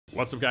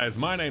What's up guys,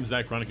 my name's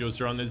Dychronic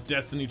here on this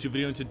Destiny 2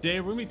 video, and today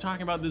we're going to be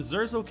talking about the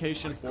Xur's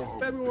location for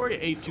February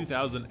 8,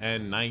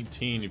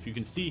 2019. If you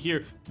can see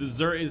here, the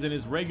Xur is in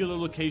his regular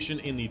location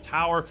in the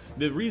tower.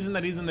 The reason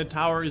that he's in the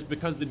tower is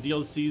because the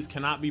DLCs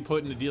cannot be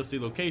put in the DLC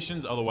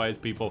locations, otherwise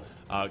people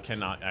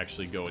cannot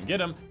actually go and get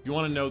them. If you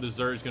want to know, the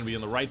Xur is going to be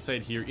on the right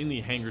side here in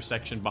the hangar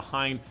section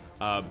behind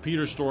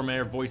Peter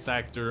Stormare, voice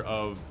actor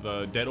of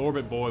Dead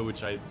Orbit Boy,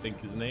 which I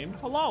think is named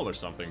Halal or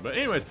something. But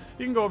anyways,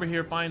 you can go over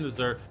here, find the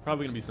Xur.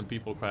 Probably gonna be some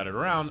people crowded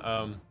around.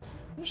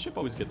 The ship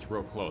always gets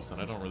real close, and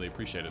I don't really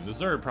appreciate it. The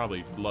Xur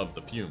probably loves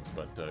the fumes,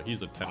 but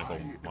he's a tentacle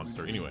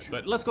monster anyway.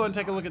 But let's go and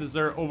take a look at the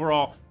Xur.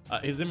 Overall,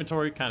 his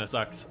inventory kind of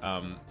sucks,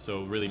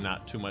 so really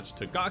not too much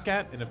to gawk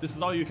at. And if this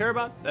is all you care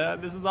about,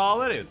 this is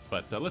all it is.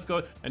 But let's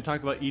go and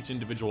talk about each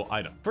individual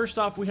item. First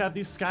off, we have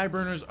the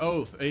Skyburner's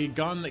Oath, a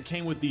gun that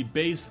came with the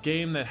base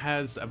game that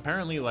has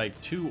apparently like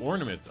 2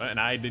 ornaments, and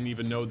I didn't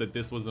even know that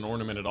this was an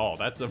ornament at all.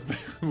 That's a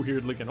very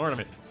weird looking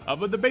ornament.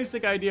 But the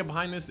basic idea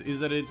behind this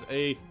is that it's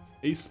a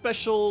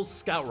special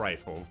scout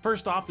rifle.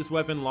 First off, this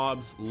weapon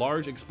lobs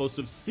large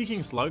explosive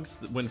seeking slugs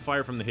when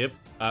fired from the hip.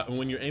 And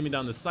when you're aiming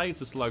down the sights,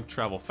 the slug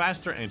travel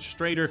faster and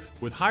straighter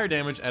with higher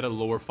damage at a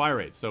lower fire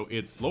rate. So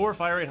it's lower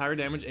fire rate, higher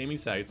damage aiming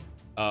sights,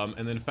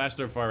 and then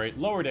faster fire rate,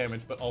 lower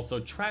damage, but also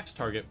tracks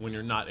target when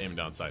you're not aiming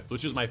down sights,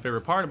 which is my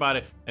favorite part about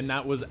it. And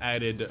that was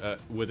added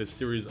with a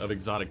series of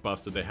exotic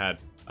buffs that they had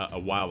a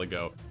while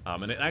ago,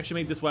 and it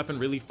actually made this weapon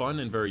really fun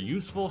and very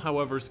useful.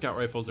 However, scout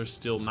rifles are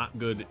still not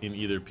good in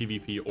either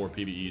PvP or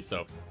PvE,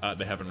 so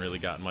they haven't really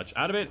gotten much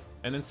out of it.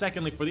 And then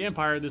secondly, for the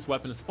Empire, this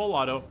weapon is full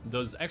auto,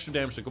 does extra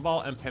damage to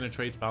Cabal, and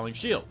penetrates fouling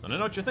shields. And I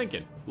know what you're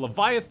thinking,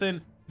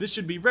 Leviathan, this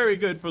should be very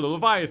good for the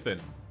Leviathan.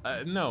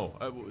 No,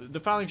 the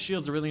fouling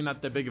shields are really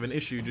not that big of an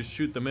issue. You just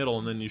shoot the middle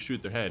and then you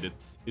shoot their head.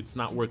 It's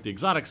not worth the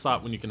exotic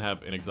slot when you can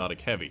have an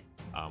exotic heavy.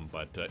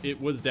 But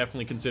it was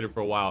definitely considered for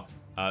a while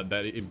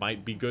that it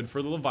might be good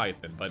for the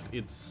Leviathan, but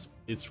it's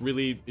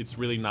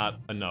really not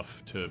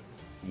enough to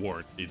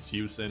warrant its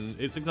use in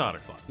its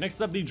exotic slot.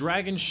 Next up, the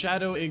Dragon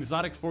Shadow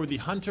exotic for the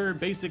Hunter.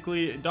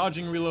 Basically,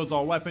 dodging reloads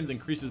all weapons,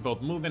 increases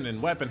both movement and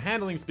weapon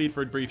handling speed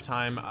for a brief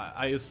time.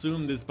 I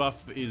assume this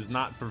buff is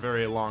not for a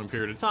very long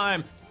period of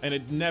time, and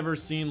it never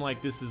seemed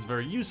like this is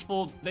very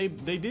useful. They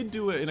did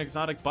do an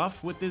exotic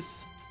buff with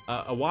this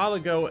a while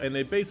ago, and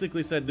they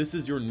basically said this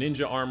is your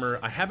ninja armor.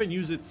 I haven't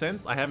used it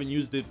since. I haven't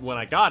used it when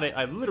I got it.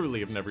 I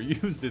literally have never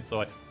used it,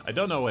 so I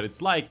don't know what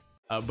it's like.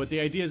 But the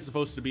idea is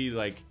supposed to be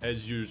like,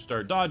 as you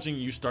start dodging,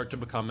 you start to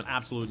become an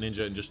absolute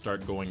ninja and just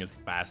start going as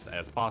fast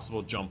as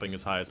possible, jumping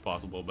as high as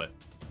possible. But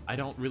I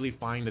don't really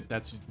find that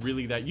that's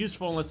really that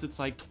useful unless it's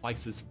like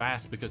twice as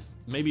fast, because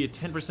maybe a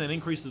 10%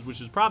 increases,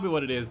 which is probably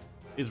what it is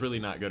really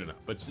not good enough.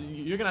 But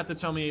you're gonna have to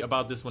tell me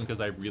about this one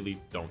because I really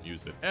don't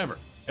use it ever.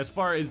 As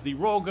far as the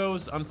roll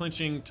goes,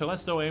 unflinching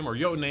Telesto aim or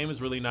Jotun aim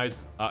is really nice.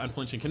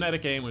 Unflinching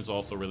kinetic aim is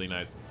also really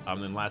nice.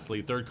 And then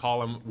lastly, third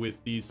column with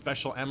the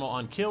special ammo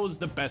on kill is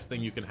the best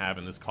thing you can have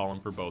in this column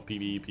for both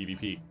PvE,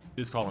 PvP.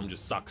 This column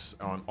just sucks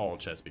on all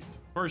chest beats.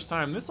 First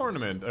time this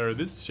ornament or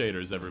this shader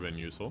has ever been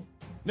useful.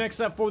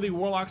 Next up for the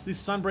Warlocks, the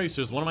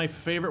Sunbracers, one of my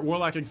favorite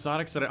Warlock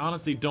exotics that I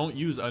honestly don't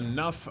use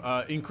enough.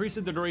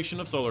 Increases the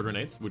duration of solar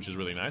grenades, which is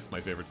really nice, my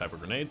favorite type of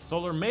grenades.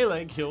 Solar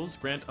melee kills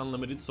grant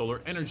unlimited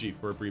solar energy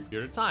for a brief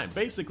period of time.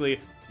 Basically,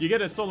 you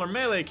get a solar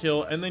melee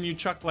kill, and then you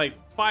chuck like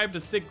 5 to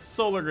 6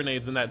 solar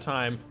grenades in that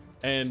time,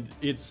 and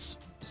it's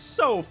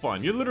so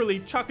fun. You literally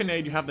chuck a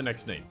nade, you have the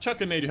next nade.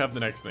 Chuck a nade, you have the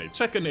next nade.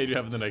 Chuck a nade, you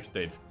have the next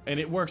nade.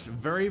 And it works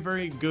very,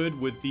 very good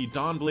with the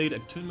Dawnblade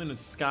Attunement of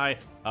Sky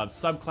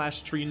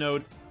subclass tree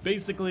node.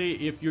 Basically,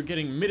 if you're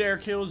getting mid-air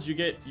kills, you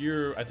get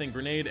your, I think,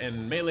 grenade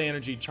and melee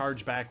energy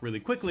charge back really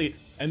quickly,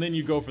 and then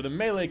you go for the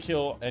melee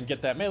kill and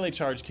get that melee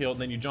charge kill,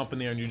 and then you jump in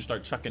there and you just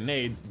start chucking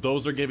nades.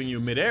 Those are giving you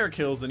mid-air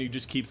kills, and you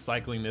just keep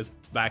cycling this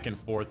back and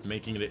forth,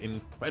 making it an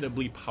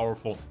incredibly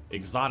powerful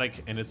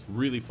exotic, and it's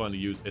really fun to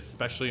use,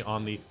 especially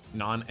on the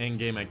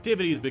non-endgame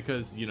activities,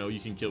 because, you know, you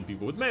can kill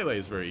people with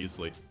melees very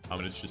easily,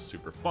 and it's just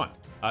super fun.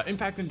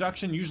 Impact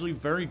induction, usually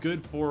very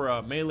good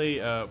for melee,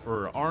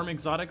 for arm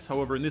exotics.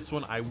 However, in this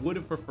one, I would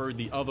have preferred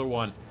the other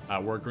one,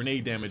 where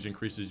grenade damage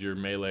increases your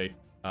melee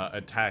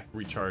attack,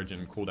 recharge,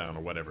 and cooldown, or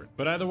whatever.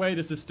 But either way,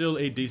 this is still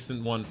a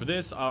decent one for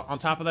this. On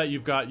top of that,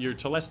 you've got your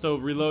Telesto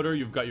reloader,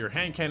 you've got your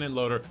hand cannon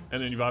loader,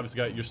 and then you've obviously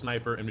got your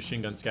sniper and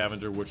machine gun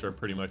scavenger, which are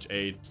pretty much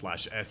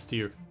A/S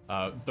tier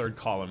third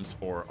columns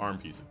for arm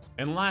pieces.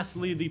 And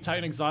lastly, the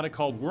Titan exotic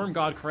called Worm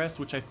God Caress,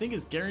 which I think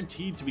is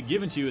guaranteed to be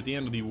given to you at the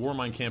end of the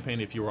Warmind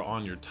campaign if you are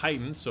on your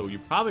Titan. So you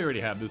probably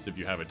already have this if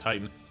you have a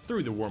Titan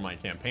through the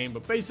Warmind campaign,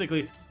 but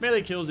basically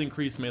melee kills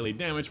increase melee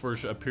damage for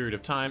a period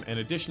of time, and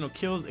additional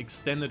kills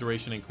extend the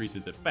duration and increase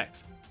its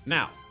effects.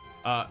 Now,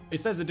 it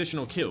says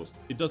additional kills.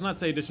 It does not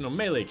say additional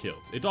melee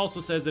kills. It also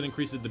says it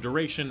increases the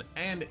duration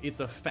and its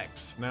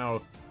effects.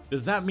 Now,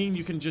 does that mean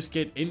you can just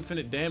get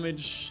infinite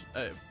damage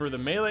for the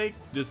melee?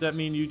 Does that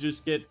mean you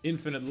just get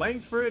infinite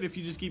length for it if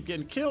you just keep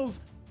getting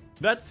kills?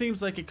 That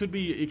seems like it could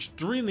be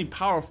extremely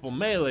powerful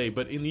melee,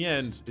 but in the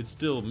end, it's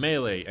still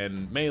melee,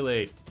 and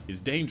melee is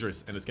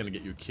dangerous and it's going to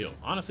get you killed.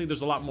 Honestly,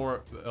 there's a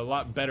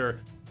lot better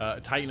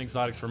Titan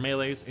exotics for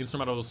melees.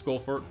 Insurmountable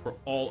Skullfort for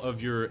all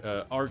of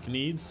your arc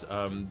needs.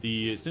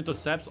 The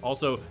Synthoceps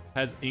also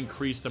has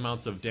increased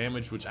amounts of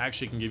damage, which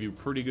actually can give you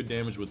pretty good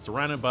damage with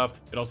Serana buff.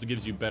 It also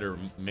gives you better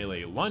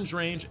melee lunge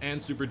range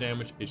and super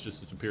damage. It's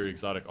just a superior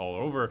exotic all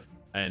over.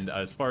 And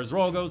as far as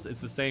roll goes,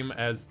 it's the same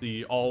as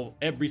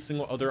every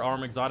single other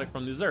arm exotic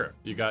from the Xur.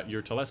 You got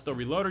your Telesto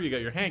Reloader, you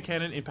got your hand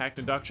cannon, impact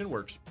induction,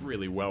 works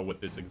really well with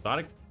this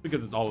exotic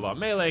because it's all about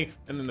melee.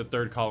 And then the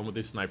third column with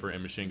this sniper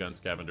and machine gun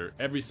scavenger.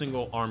 Every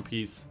single arm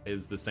piece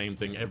is the same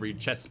thing. Every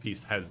chest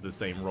piece has the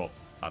same roll.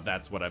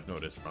 That's what I've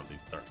noticed from these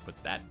Xur. But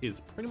that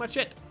is pretty much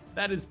it.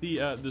 That is the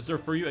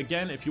Xur for you.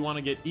 Again, if you want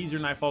to get easier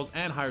nightfalls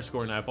and higher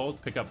scoring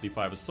nightfalls, pick up the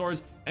 5 of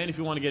Swords. And if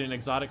you want to get an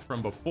exotic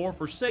from before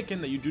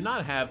Forsaken that you do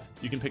not have,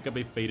 you can pick up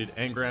a Faded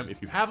Engram.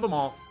 If you have them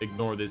all,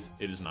 ignore this.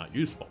 It is not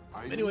useful.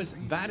 Anyways,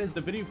 that is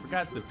the video for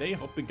guys today.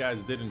 Hope you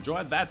guys did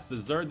enjoy. That's the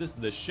Xur. This is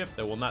the ship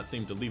that will not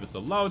seem to leave us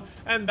alone.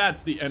 And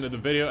that's the end of the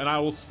video. And I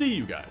will see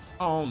you guys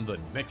on the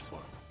next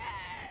one.